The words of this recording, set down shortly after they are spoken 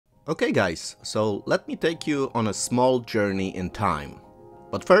Okay guys, so let me take you on a small journey in time.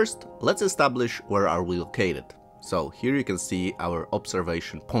 But first, let's establish where are we located. So here you can see our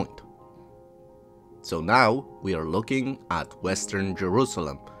observation point. So now we are looking at Western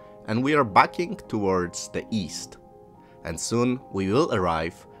Jerusalem and we are backing towards the east. And soon we will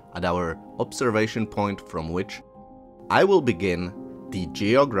arrive at our observation point from which I will begin the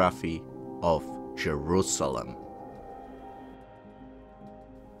geography of Jerusalem.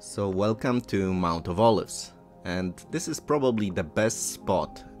 So welcome to Mount of Olives, and this is probably the best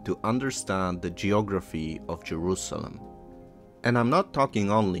spot to understand the geography of Jerusalem. And I'm not talking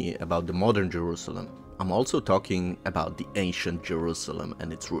only about the modern Jerusalem, I'm also talking about the ancient Jerusalem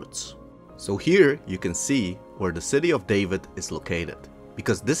and its roots. So here you can see where the city of David is located,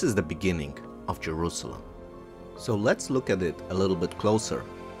 because this is the beginning of Jerusalem. So let's look at it a little bit closer.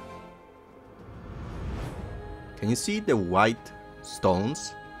 Can you see the white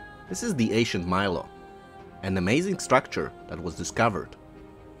stones? This is the ancient Milo, an amazing structure that was discovered.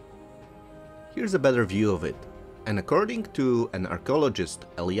 Here's a better view of it, and according to an archaeologist,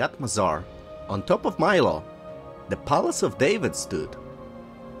 Eliat Mazar, on top of Milo, the Palace of David stood.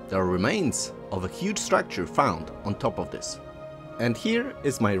 There are remains of a huge structure found on top of this. And here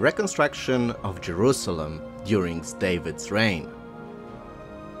is my reconstruction of Jerusalem during David's reign.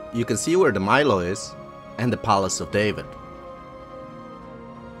 You can see where the Milo is and the Palace of David.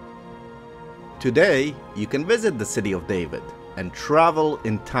 Today, you can visit the city of David and travel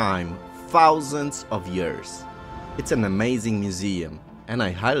in time thousands of years. It's an amazing museum and I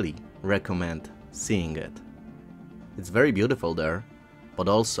highly recommend seeing it. It's very beautiful there, but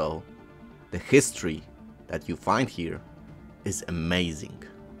also the history that you find here is amazing.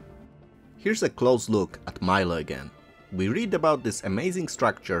 Here's a close look at Milo again. We read about this amazing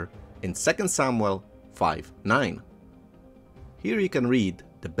structure in 2 Samuel 5:9. Here you can read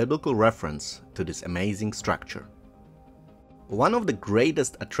the biblical reference to this amazing structure. One of the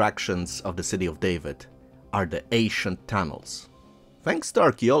greatest attractions of the city of David are the ancient tunnels. Thanks to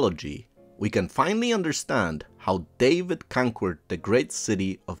archaeology, we can finally understand how David conquered the great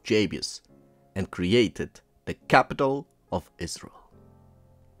city of Jebus and created the capital of Israel.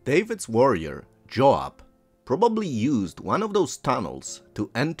 David's warrior, Joab, probably used one of those tunnels to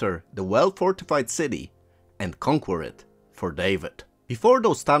enter the well-fortified city and conquer it for David. Before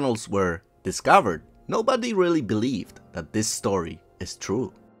those tunnels were discovered, nobody really believed that this story is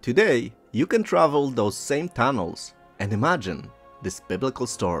true. Today, you can travel those same tunnels and imagine this biblical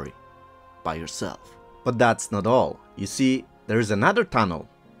story by yourself. But that's not all. You see, there is another tunnel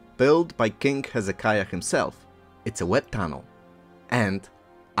built by King Hezekiah himself. It's a wet tunnel. And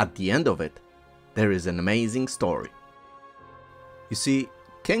at the end of it, there is an amazing story. You see,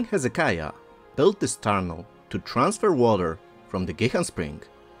 King Hezekiah built this tunnel to transfer water from the Gihon spring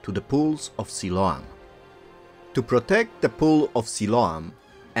to the pools of Siloam. To protect the pool of Siloam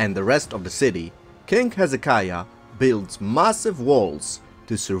and the rest of the city, King Hezekiah builds massive walls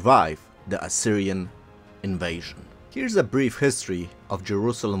to survive the Assyrian invasion. Here's a brief history of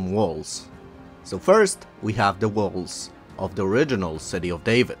Jerusalem walls. So first we have the walls of the original city of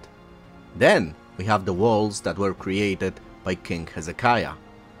David. Then we have the walls that were created by King Hezekiah.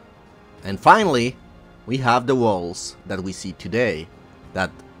 And finally, we have the walls that we see today that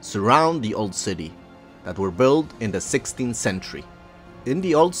surround the old city that were built in the 16th century. In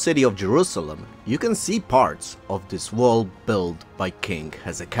the old city of Jerusalem, you can see parts of this wall built by King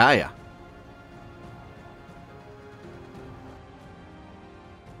Hezekiah.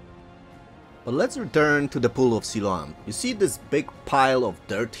 But let's return to the pool of Siloam. You see this big pile of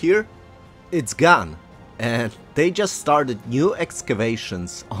dirt here? It's gone, and they just started new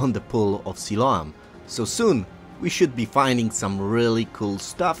excavations on the pool of Siloam. So soon, we should be finding some really cool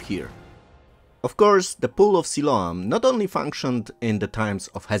stuff here. Of course, the pool of Siloam not only functioned in the times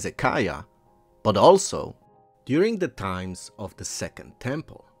of Hezekiah, but also during the times of the Second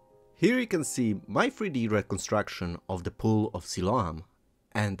Temple. Here you can see my 3D reconstruction of the pool of Siloam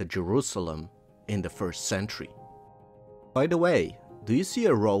and the Jerusalem in the 1st century. By the way, do you see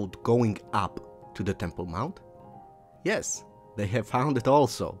a road going up to the Temple Mount? Yes, they have found it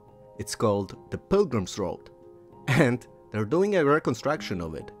also. It's called the Pilgrim's Road, and they're doing a reconstruction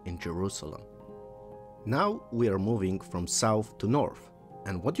of it in Jerusalem. Now we are moving from south to north,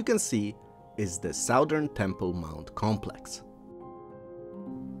 and what you can see is the Southern Temple Mount complex.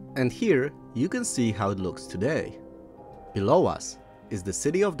 And here you can see how it looks today. Below us is the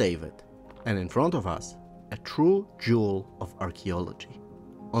city of David, and in front of us, a true jewel of archaeology.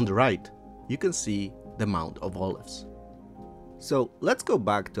 On the right, you can see the Mount of Olives. So let's go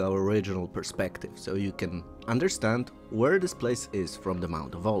back to our original perspective so you can understand where this place is from the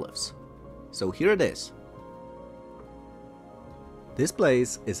Mount of Olives. So here it is. This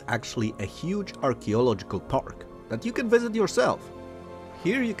place is actually a huge archaeological park that you can visit yourself.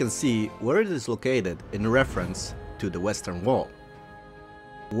 Here you can see where it is located in reference to the Western Wall.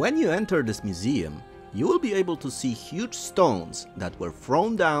 When you enter this museum, you will be able to see huge stones that were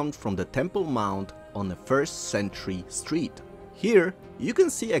thrown down from the Temple Mount on the 1st century street. Here you can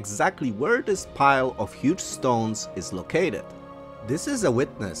see exactly where this pile of huge stones is located. This is a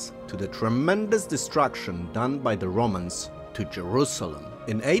witness to the tremendous destruction done by the Romans to Jerusalem.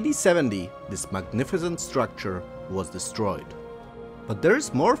 In AD 70, this magnificent structure was destroyed. But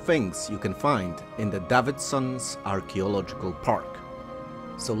there's more things you can find in the Davidson's Archaeological Park.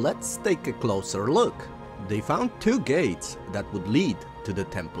 So let's take a closer look. They found 2 gates that would lead to the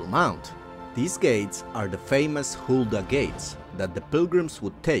Temple Mount. These gates are the famous Hulda Gates that the pilgrims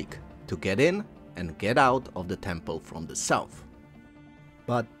would take to get in and get out of the temple from the south.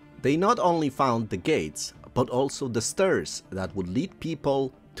 But they not only found the gates, but also the stairs that would lead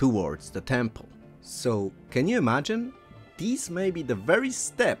people towards the temple. So can you imagine? These may be the very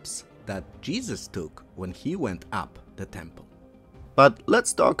steps that Jesus took when he went up the temple. But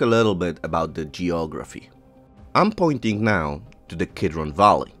let's talk a little bit about the geography. I'm pointing now to the Kidron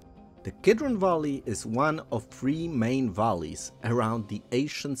Valley. The Kidron Valley is one of 3 main valleys around the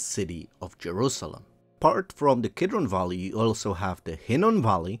ancient city of Jerusalem. Apart from the Kidron Valley, you also have the Hinnom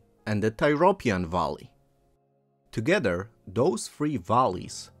Valley and the Tyropian Valley. Together, those 3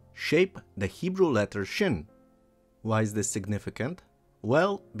 valleys shape the Hebrew letter Shin. Why is this significant?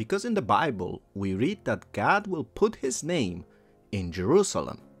 Well, because in the Bible we read that God will put his name in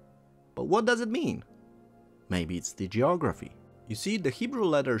Jerusalem. But what does it mean? Maybe it's the geography. You see, the Hebrew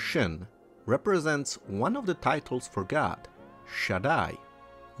letter Shin represents one of the titles for God, Shaddai.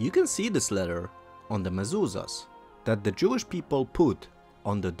 You can see this letter on the mezuzahs that the Jewish people put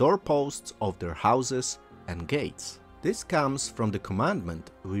on the doorposts of their houses and gates. This comes from the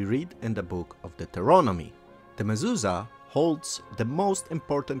commandment we read in the book of Deuteronomy. The mezuzah holds the most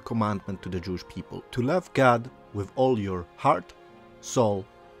important commandment to the Jewish people, to love God with all your heart, soul,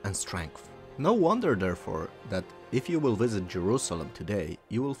 and strength. No wonder, therefore, that if you will visit Jerusalem today,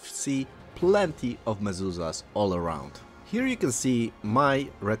 you will see plenty of mezuzahs all around. Here you can see my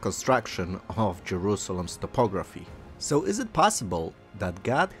reconstruction of Jerusalem's topography. So is it possible that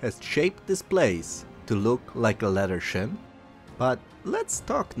God has shaped this place to look like a letter Shin? But let's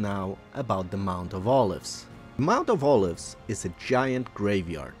talk now about the Mount of Olives. The Mount of Olives is a giant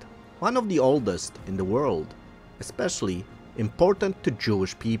graveyard, one of the oldest in the world, especially important to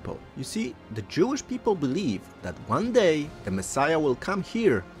Jewish people. You see, the Jewish people believe that one day the Messiah will come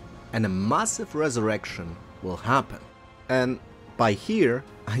here and a massive resurrection will happen. And by here,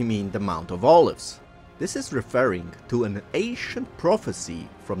 I mean the Mount of Olives. This is referring to an ancient prophecy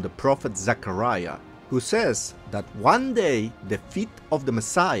from the prophet Zechariah, who says that one day the feet of the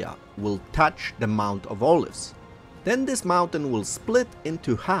Messiah will touch the Mount of Olives. Then this mountain will split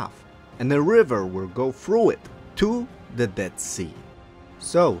into half and a river will go through it to the Dead Sea.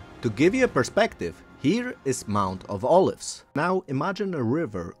 So, to give you a perspective, here is Mount of Olives. Now imagine a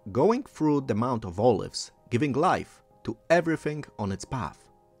river going through the Mount of Olives, giving life to everything on its path,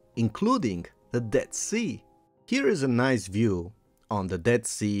 including the Dead Sea. Here is a nice view on the Dead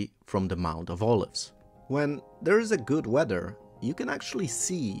Sea from the Mount of Olives. When there is a good weather, you can actually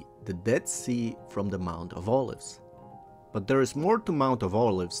see the Dead Sea from the Mount of Olives. But there is more to Mount of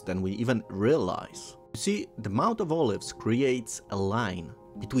Olives than we even realize. You see, the Mount of Olives creates a line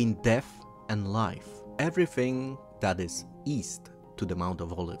between death and life. Everything that is east to the Mount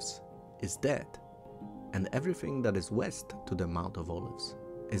of Olives is dead, and everything that is west to the Mount of Olives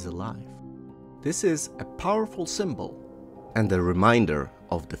is alive. This is a powerful symbol and a reminder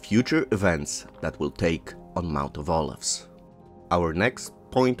of the future events that will take on Mount of Olives. Our next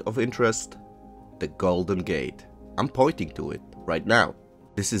point of interest, the Golden Gate. I'm pointing to it right now.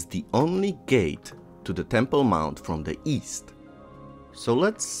 This is the only gate to the Temple Mount from the east. So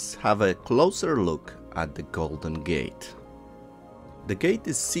let's have a closer look at the Golden Gate. The gate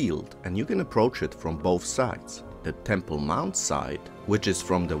is sealed and you can approach it from both sides. The Temple Mount side, which is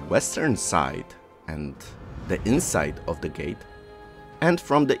from the western side and the inside of the gate, and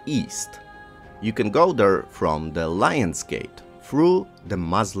from the east. You can go there from the Lion's Gate through the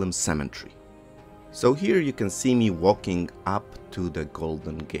Muslim cemetery. So here you can see me walking up to the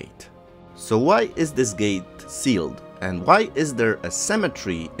Golden Gate. So why is this gate sealed and why is there a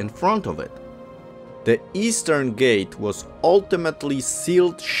cemetery in front of it? The Eastern Gate was ultimately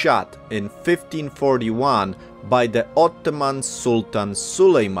sealed shut in 1541 by the Ottoman Sultan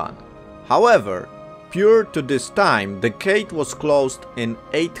Suleiman. However, Prior to this time, the gate was closed in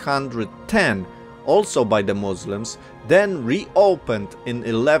 810, also by the Muslims, then reopened in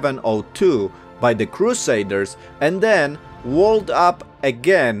 1102 by the Crusaders, and then walled up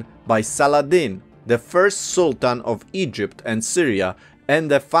again by Saladin, the first Sultan of Egypt and Syria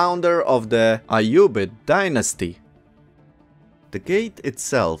and the founder of the Ayyubid dynasty. The gate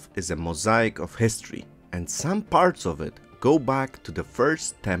itself is a mosaic of history, and some parts of it go back to the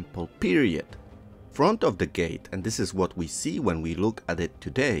first temple period. Front of the gate, and this is what we see when we look at it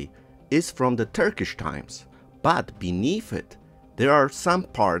today, is from the Turkish times, but beneath it there are some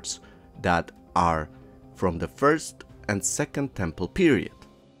parts that are from the first and second temple period.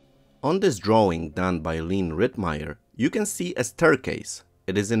 On this drawing done by Ritmeyer, you can see a staircase.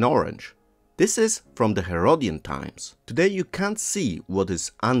 It is in orange. This is from the Herodian times. Today you can't see what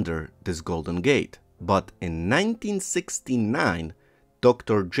is under this golden gate, but in 1969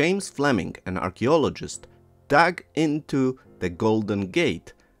 Dr. James Fleming, an archaeologist, dug into the Golden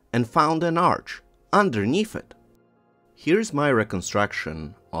Gate and found an arch underneath it. Here's my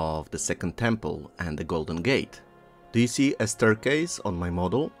reconstruction of the Second Temple and the Golden Gate. Do you see a staircase on my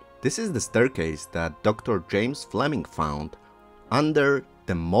model? This is the staircase that Dr. James Fleming found under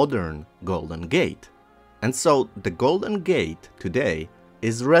the modern Golden Gate. And so the Golden Gate today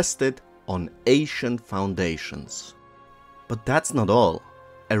is rested on ancient foundations. But that's not all.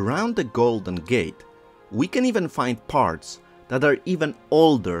 Around the Golden Gate, we can even find parts that are even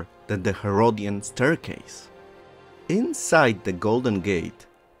older than the Herodian staircase. Inside the Golden Gate,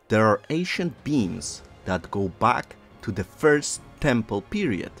 there are ancient beams that go back to the first temple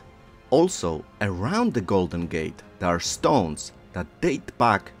period. Also, around the Golden Gate, there are stones that date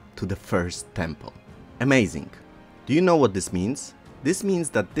back to the first temple. Amazing. Do you know what this means? This means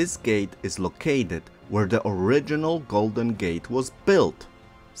that this gate is located where the original Golden Gate was built.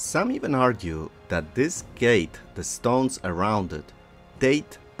 Some even argue that this gate, the stones around it,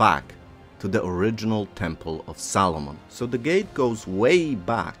 date back to the original Temple of Solomon. So the gate goes way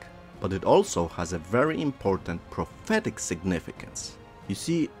back, but it also has a very important prophetic significance. You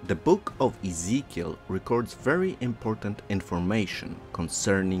see, the book of Ezekiel records very important information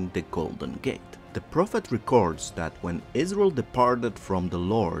concerning the Golden Gate. The prophet records that when Israel departed from the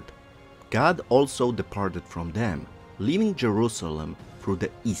Lord, God also departed from them, leaving Jerusalem through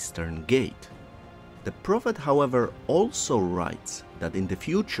the eastern gate. The prophet, however, also writes that in the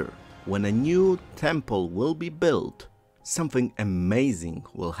future, when a new temple will be built, something amazing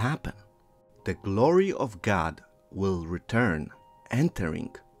will happen. The glory of God will return,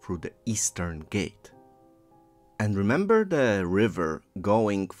 entering through the eastern gate. And remember the river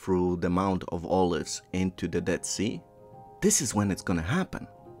going through the Mount of Olives into the Dead Sea? This is when it's gonna happen.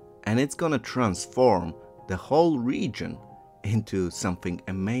 And it's gonna transform the whole region into something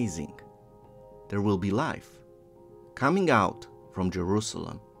amazing. There will be life coming out from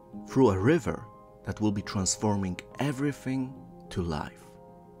Jerusalem through a river that will be transforming everything to life.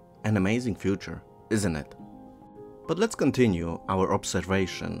 An amazing future, isn't it? But let's continue our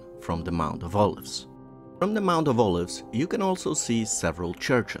observation from the Mount of Olives. From the Mount of Olives, you can also see several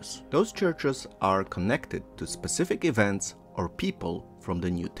churches. Those churches are connected to specific events or people from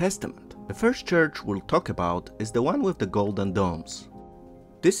the New Testament. The first church we'll talk about is the one with the golden domes.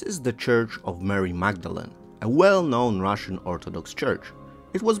 This is the Church of Mary Magdalene, a well-known Russian Orthodox church.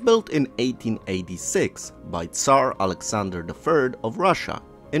 It was built in 1886 by Tsar Alexander III of Russia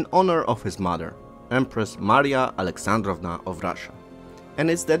in honor of his mother, Empress Maria Alexandrovna of Russia,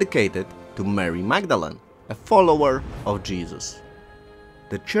 and is dedicated to Mary Magdalene, a follower of Jesus.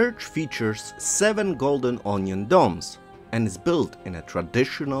 The church features 7 golden onion domes and is built in a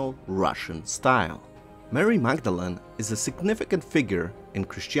traditional Russian style. Mary Magdalene is a significant figure in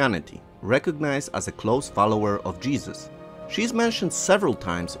Christianity, recognized as a close follower of Jesus. She is mentioned several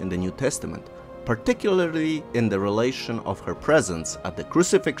times in the New Testament, particularly in the relation of her presence at the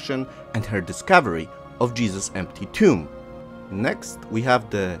crucifixion and her discovery of Jesus' empty tomb. Next, we have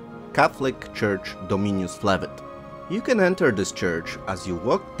the Catholic Church Dominus Flevit. You can enter this church as you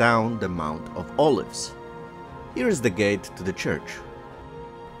walk down the Mount of Olives. Here is the gate to the church.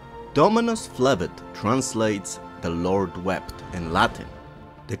 Dominus Flevit translates "the Lord wept" in Latin.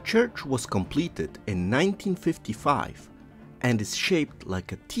 The church was completed in 1955 and is shaped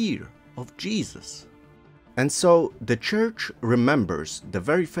like a tear of Jesus. And so the church remembers the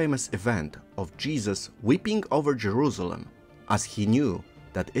very famous event of Jesus weeping over Jerusalem, as he knew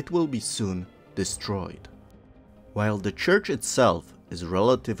that it will be soon destroyed. While the church itself is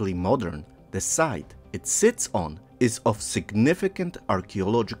relatively modern, the site it sits on is of significant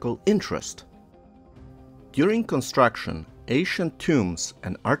archaeological interest. During construction, Ancient tombs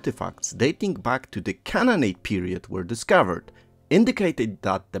and artifacts dating back to the Canaanite period were discovered, indicating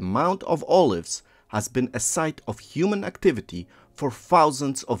that the Mount of Olives has been a site of human activity for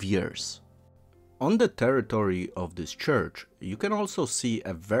thousands of years. On the territory of this church, you can also see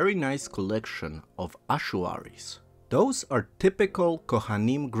a very nice collection of ossuaries. Those are typical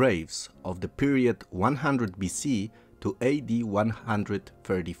Kohanim graves of the period 100 BC to AD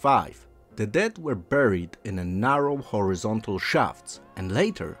 135. The dead were buried in a narrow horizontal shafts, and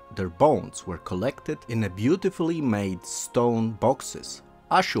later their bones were collected in a beautifully made stone boxes,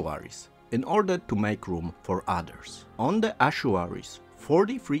 ossuaries, in order to make room for others. On the ossuaries,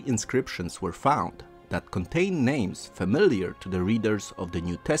 43 inscriptions were found that contain names familiar to the readers of the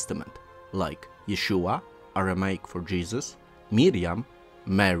New Testament, like Yeshua, Aramaic for Jesus, Miriam,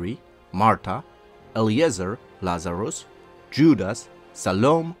 Mary, Martha, Eliezer, Lazarus, Judas,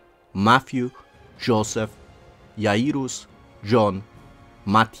 Siloam, Matthew, Joseph, Jairus, John,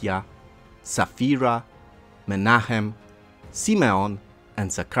 Mattia, Sapphira, Menahem, Simeon,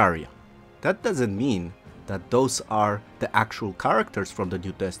 and Zachariah. That doesn't mean that those are the actual characters from the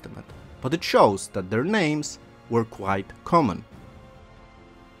New Testament, but it shows that their names were quite common.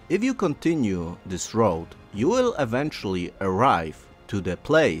 If you continue this road, you will eventually arrive to the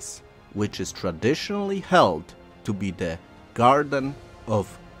place which is traditionally held to be the Garden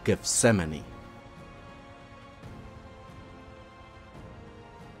of Gethsemane.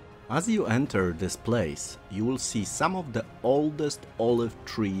 As you enter this place, you will see some of the oldest olive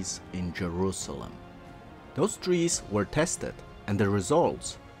trees in Jerusalem. Those trees were tested, and the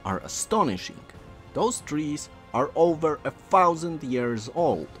results are astonishing. Those trees are over 1,000 years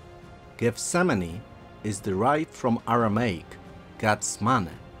old. Gethsemane is derived from Aramaic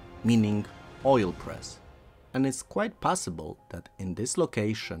Gethsemane, meaning oil press, and it's quite possible that in this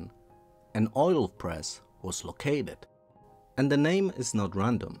location an oil press was located. And the name is not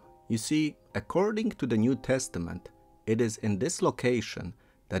random. You see, according to the New Testament, it is in this location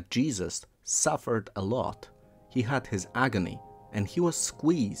that Jesus suffered a lot. He had his agony, and he was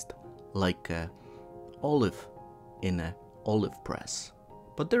squeezed like an olive in an olive press.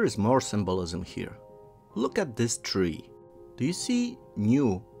 But there is more symbolism here. Look at this tree. Do you see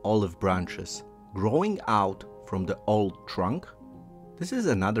new olive branches growing out from the old trunk? This is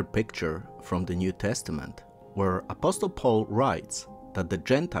another picture from the New Testament, where Apostle Paul writes that the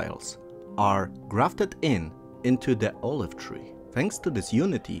Gentiles are grafted into the olive tree. Thanks to this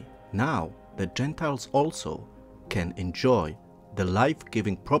unity, now the Gentiles also can enjoy the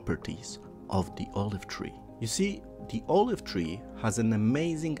life-giving properties of the olive tree. You see, the olive tree has an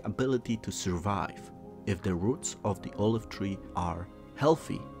amazing ability to survive. If the roots of the olive tree are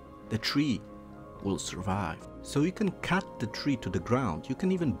healthy, the tree will survive. So you can cut the tree to the ground, you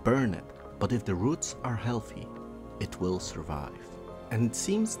can even burn it, but if the roots are healthy, it will survive. And it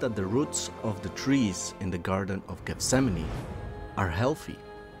seems that the roots of the trees in the Garden of Gethsemane are healthy,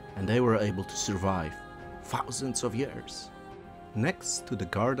 and they were able to survive thousands of years. Next to the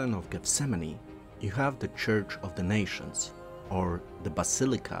Garden of Gethsemane, you have the Church of the Nations, or the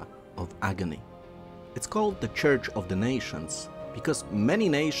Basilica of Agony. It's called the Church of the Nations because many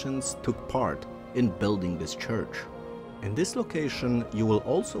nations took part in building this church. In this location, you will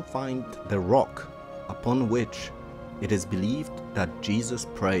also find the rock upon which it is believed that Jesus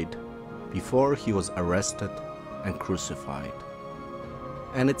prayed before he was arrested and crucified.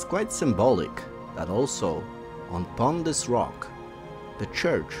 And it's quite symbolic that also upon this rock, the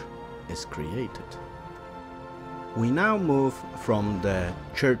church is created. We now move from the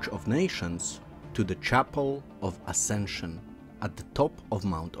Church of Nations to the Chapel of Ascension at the top of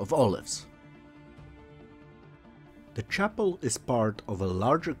Mount of Olives. The chapel is part of a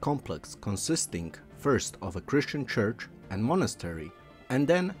larger complex consisting first of a Christian church and monastery, and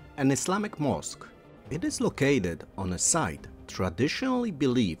then an Islamic mosque. It is located on a site traditionally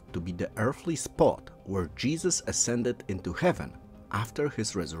believed to be the earthly spot where Jesus ascended into heaven after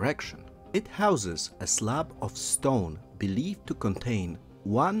his resurrection. It houses a slab of stone believed to contain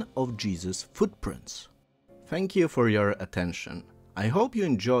one of Jesus' footprints. Thank you for your attention. I hope you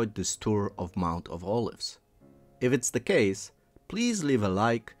enjoyed this tour of Mount of Olives. If it's the case, please leave a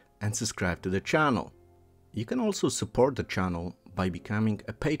like and subscribe to the channel. You can also support the channel by becoming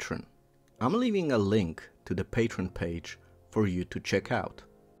a patron. I'm leaving a link to the Patreon page for you to check out.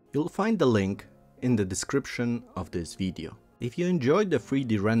 You'll find the link in the description of this video. If you enjoyed the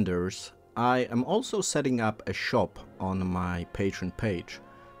 3D renders, I am also setting up a shop on my Patreon page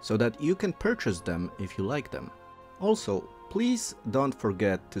so that you can purchase them if you like them. Also, please don't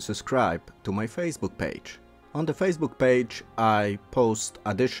forget to subscribe to my Facebook page. On the Facebook page, I post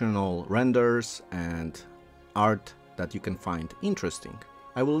additional renders and art that you can find interesting.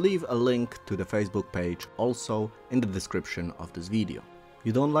 I will leave a link to the Facebook page also in the description of this video.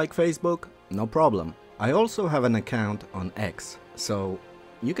 You don't like Facebook? No problem. I also have an account on X, so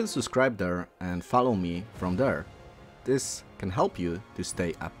you can subscribe there and follow me from there. This can help you to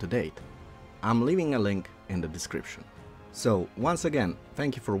stay up to date. I'm leaving a link in the description. So once again,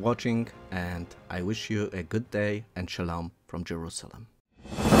 thank you for watching, and I wish you a good day and shalom from Jerusalem.